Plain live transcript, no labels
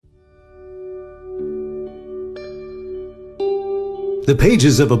The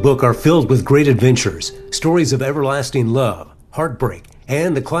pages of a book are filled with great adventures, stories of everlasting love, heartbreak,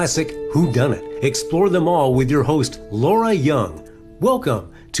 and the classic whodunit. Explore them all with your host, Laura Young.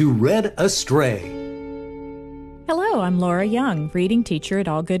 Welcome to Read Astray. Hello, I'm Laura Young, reading teacher at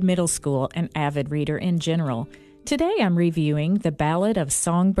Allgood Middle School and avid reader in general. Today I'm reviewing The Ballad of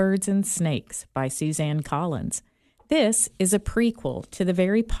Songbirds and Snakes by Suzanne Collins. This is a prequel to the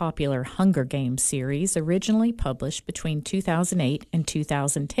very popular Hunger Games series originally published between 2008 and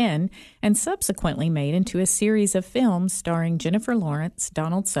 2010 and subsequently made into a series of films starring Jennifer Lawrence,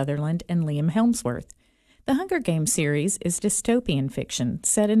 Donald Sutherland, and Liam Hemsworth. The Hunger Games series is dystopian fiction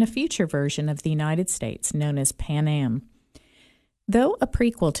set in a future version of the United States known as Pan Am. Though a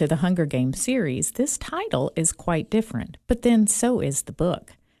prequel to the Hunger Games series, this title is quite different, but then so is the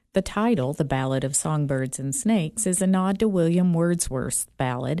book. The title, The Ballad of Songbirds and Snakes, is a nod to William Wordsworth's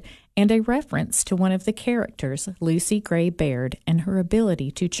ballad and a reference to one of the characters, Lucy Gray Baird, and her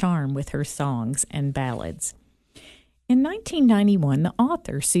ability to charm with her songs and ballads. In 1991, the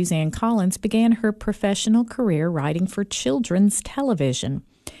author, Suzanne Collins, began her professional career writing for children's television.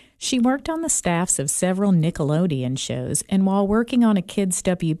 She worked on the staffs of several Nickelodeon shows, and while working on a kids'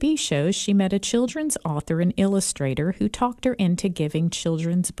 WB show, she met a children's author and illustrator who talked her into giving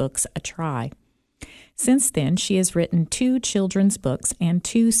children's books a try. Since then, she has written 2 children's books and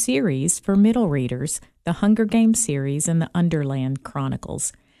 2 series for middle readers, the Hunger Games series and the Underland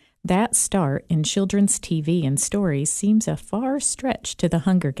Chronicles. That start in children's TV and stories seems a far stretch to the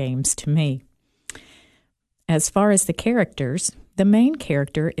Hunger Games to me. As far as the characters, the main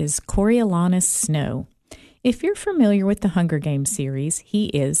character is Coriolanus Snow. If you're familiar with the Hunger Games series, he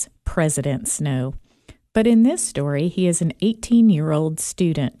is President Snow. But in this story, he is an 18-year-old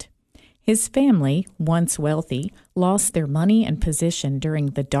student. His family, once wealthy, lost their money and position during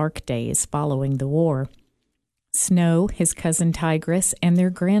the dark days following the war. Snow, his cousin Tigress, and their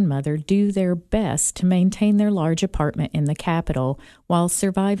grandmother do their best to maintain their large apartment in the capital while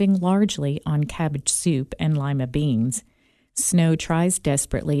surviving largely on cabbage soup and lima beans. Snow tries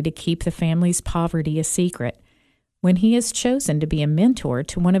desperately to keep the family's poverty a secret. When he is chosen to be a mentor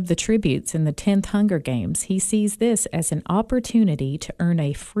to one of the tributes in the 10th Hunger Games, he sees this as an opportunity to earn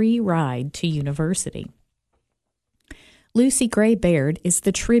a free ride to university. Lucy Gray Baird is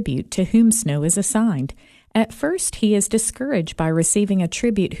the tribute to whom Snow is assigned. At first, he is discouraged by receiving a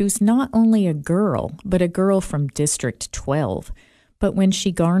tribute who's not only a girl, but a girl from District 12. But when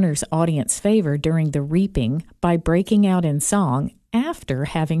she garners audience favor during the reaping by breaking out in song after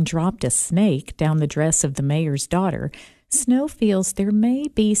having dropped a snake down the dress of the mayor's daughter, Snow feels there may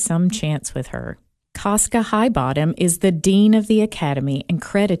be some chance with her. Casca Highbottom is the dean of the academy and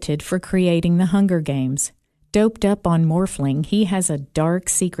credited for creating the Hunger Games. Doped up on morphling, he has a dark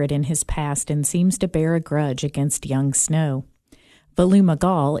secret in his past and seems to bear a grudge against young Snow. Voluma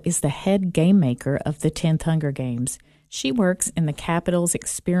Gall is the head game maker of the 10th Hunger Games. She works in the Capitol's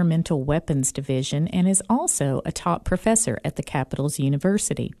Experimental Weapons Division and is also a top professor at the Capitol's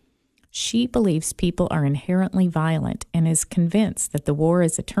University. She believes people are inherently violent and is convinced that the war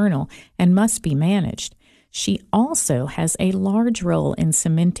is eternal and must be managed. She also has a large role in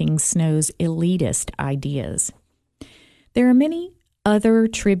cementing Snow's elitist ideas. There are many other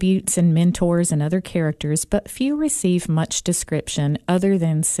tributes and mentors and other characters, but few receive much description other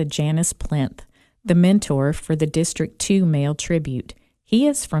than Sejanus Plinth, the mentor for the District 2 male tribute. He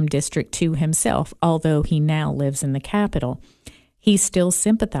is from District 2 himself, although he now lives in the capital. He still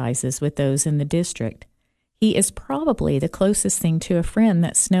sympathizes with those in the district. He is probably the closest thing to a friend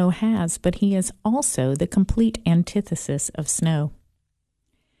that Snow has, but he is also the complete antithesis of Snow.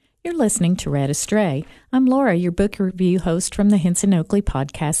 You're listening to Read Astray. I'm Laura, your book review host from the Henson Oakley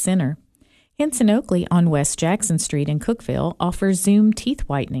Podcast Center. Henson Oakley on West Jackson Street in Cookeville offers Zoom teeth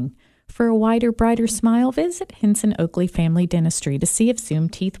whitening. For a whiter, brighter smile, visit Henson Oakley Family Dentistry to see if Zoom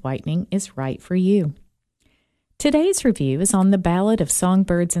teeth whitening is right for you. Today's review is on The Ballad of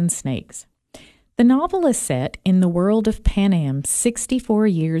Songbirds and Snakes. The novel is set in the world of Pan Am 64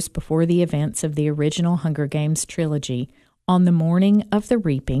 years before the events of the original Hunger Games trilogy, on the morning of the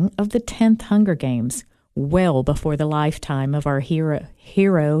reaping of the 10th Hunger Games, well before the lifetime of our hero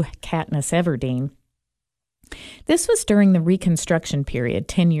Katniss Everdeen. This was during the Reconstruction period,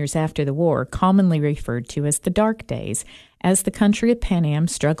 10 years after the war, commonly referred to as the Dark Days, as the country of Pan Am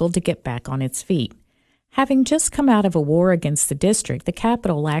struggled to get back on its feet. Having just come out of a war against the district, the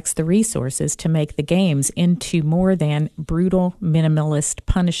capital lacks the resources to make the games into more than brutal, minimalist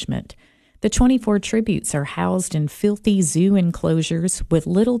punishment. The 24 tributes are housed in filthy zoo enclosures with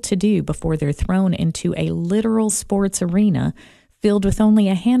little to do before they're thrown into a literal sports arena filled with only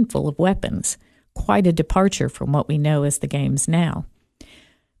a handful of weapons. Quite a departure from what we know as the games now.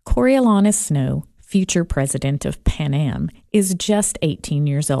 Coriolanus Snow, future president of Pan Am, is just 18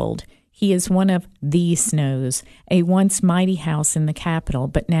 years old. He is one of the Snows, a once mighty house in the capital,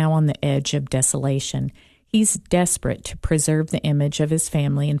 but now on the edge of desolation. He's desperate to preserve the image of his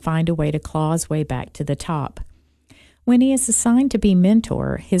family and find a way to claw his way back to the top. When he is assigned to be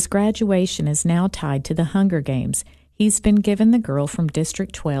mentor, his graduation is now tied to the Hunger Games. He's been given the girl from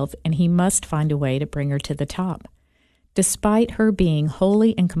District 12, and he must find a way to bring her to the top. Despite her being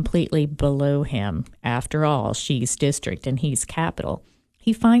wholly and completely below him, after all, she's district and he's capital,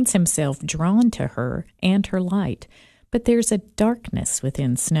 he finds himself drawn to her and her light. But there's a darkness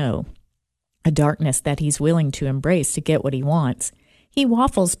within Snow, a darkness that he's willing to embrace to get what he wants. He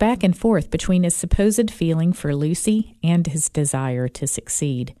waffles back and forth between his supposed feeling for Lucy and his desire to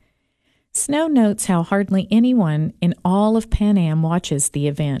succeed. Snow notes how hardly anyone in all of Pan Am watches the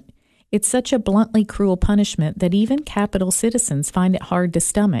event. It's such a bluntly cruel punishment that even capital citizens find it hard to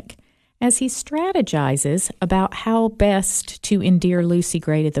stomach. As he strategizes about how best to endear Lucy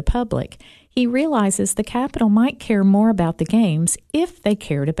Gray to the public, he realizes the capital might care more about the games if they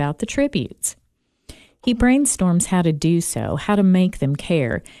cared about the tributes. He brainstorms how to do so, how to make them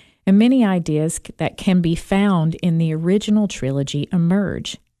care, and many ideas that can be found in the original trilogy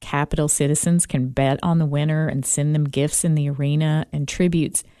emerge. Capital citizens can bet on the winner and send them gifts in the arena, and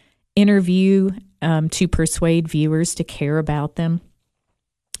tributes interview to persuade viewers to care about them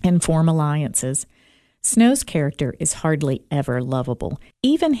and form alliances. Snow's character is hardly ever lovable.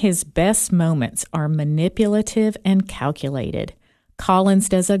 Even his best moments are manipulative and calculated. Collins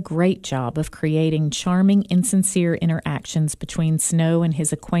does a great job of creating charming, insincere interactions between Snow and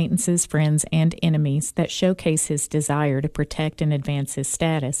his acquaintances, friends, and enemies that showcase his desire to protect and advance his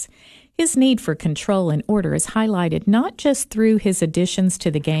status. His need for control and order is highlighted not just through his additions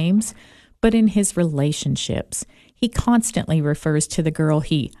to the games, but in his relationships. He constantly refers to the girl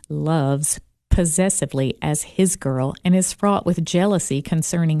he loves possessively as his girl and is fraught with jealousy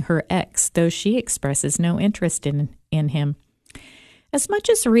concerning her ex, though she expresses no interest in him. As much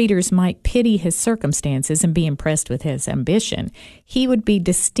as readers might pity his circumstances and be impressed with his ambition, he would be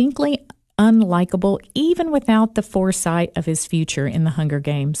distinctly unlikable even without the foresight of his future in the Hunger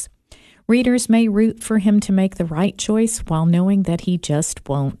Games. Readers may root for him to make the right choice while knowing that he just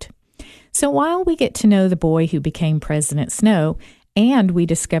won't. So while we get to know the boy who became President Snow, and we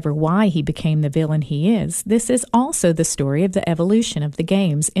discover why he became the villain he is, this is also the story of the evolution of the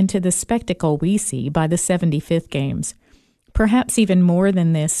games into the spectacle we see by the 75th Games. Perhaps even more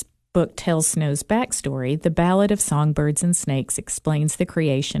than this book tells Snow's backstory, The Ballad of Songbirds and Snakes explains the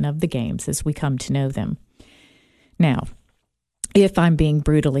creation of the games as we come to know them. Now, if I'm being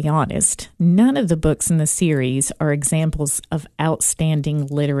brutally honest, none of the books in the series are examples of outstanding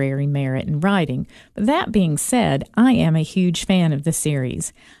literary merit in writing. But that being said, I am a huge fan of the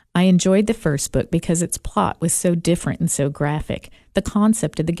series. I enjoyed the first book because its plot was so different and so graphic. The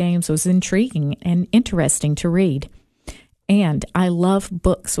concept of the games was intriguing and interesting to read. And I love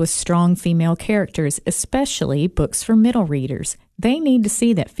books with strong female characters, especially books for middle readers. They need to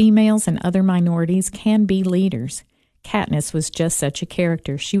see that females and other minorities can be leaders. Katniss was just such a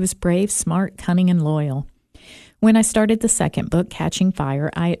character. She was brave, smart, cunning, and loyal. When I started the second book, Catching Fire,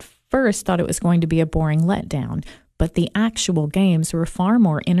 I at first thought it was going to be a boring letdown, but the actual games were far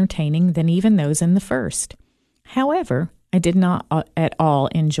more entertaining than even those in the first. However, I did not at all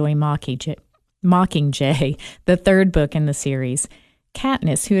enjoy Mockingjay, the third book in the series.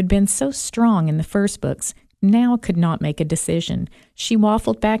 Katniss, who had been so strong in the first books, now could not make a decision. She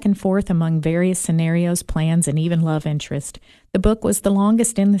waffled back and forth among various scenarios, plans, and even love interest. The book was the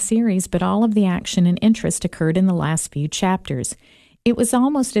longest in the series, but all of the action and interest occurred in the last few chapters. It was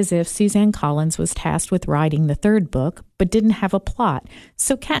almost as if Suzanne Collins was tasked with writing the third book, but didn't have a plot,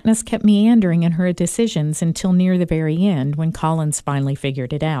 so Katniss kept meandering in her decisions until near the very end, when Collins finally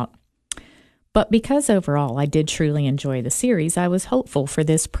figured it out. But because overall I did truly enjoy the series, I was hopeful for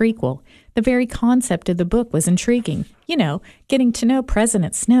this prequel. The very concept of the book was intriguing. You know, getting to know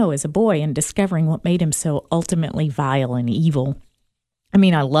President Snow as a boy and discovering what made him so ultimately vile and evil. I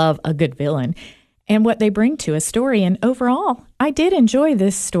mean, I love a good villain and what they bring to a story. And overall, I did enjoy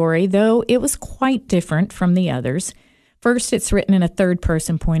this story, though it was quite different from the others. First, it's written in a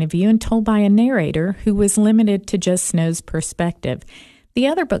third-person point of view and told by a narrator who was limited to just Snow's perspective. The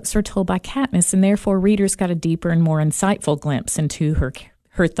other books were told by Katniss, and therefore readers got a deeper and more insightful glimpse into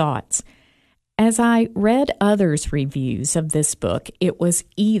her thoughts. As I read others' reviews of this book, it was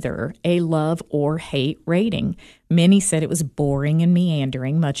either a love or hate rating. Many said it was boring and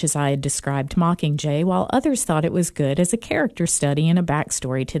meandering, much as I had described Mockingjay, while others thought it was good as a character study and a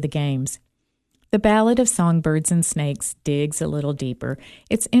backstory to the games. The Ballad of Songbirds and Snakes digs a little deeper.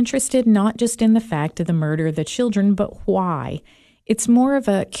 It's interested not just in the fact of the murder of the children, but why. It's more of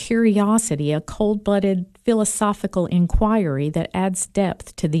a curiosity, a cold-blooded philosophical inquiry that adds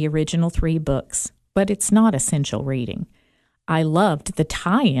depth to the original 3 books, but it's not essential reading. I loved the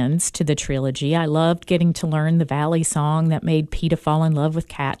tie-ins to the trilogy. I loved getting to learn the Valley Song that made Peeta fall in love with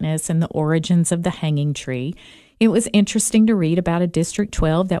Katniss and the origins of the Hanging Tree. It was interesting to read about a District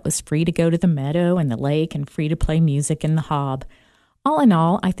 12 that was free to go to the meadow and the lake and free to play music in the Hob. All in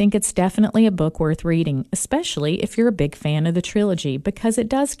all, I think it's definitely a book worth reading, especially if you're a big fan of the trilogy, because it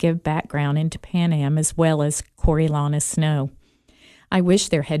does give background into Panem as well as Coriolanus Snow. I wish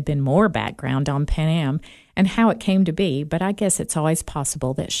there had been more background on Panem and how it came to be, but I guess it's always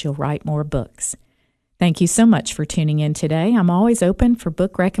possible that she'll write more books. Thank you so much for tuning in today. I'm always open for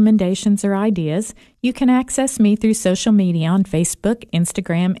book recommendations or ideas. You can access me through social media on Facebook,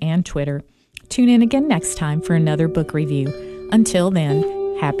 Instagram, and Twitter. Tune in again next time for another book review. Until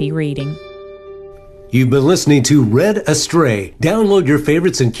then, happy reading. You've been listening to Read Astray. Download your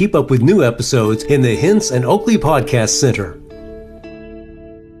favorites and keep up with new episodes in the Hints and Oakley Podcast Center.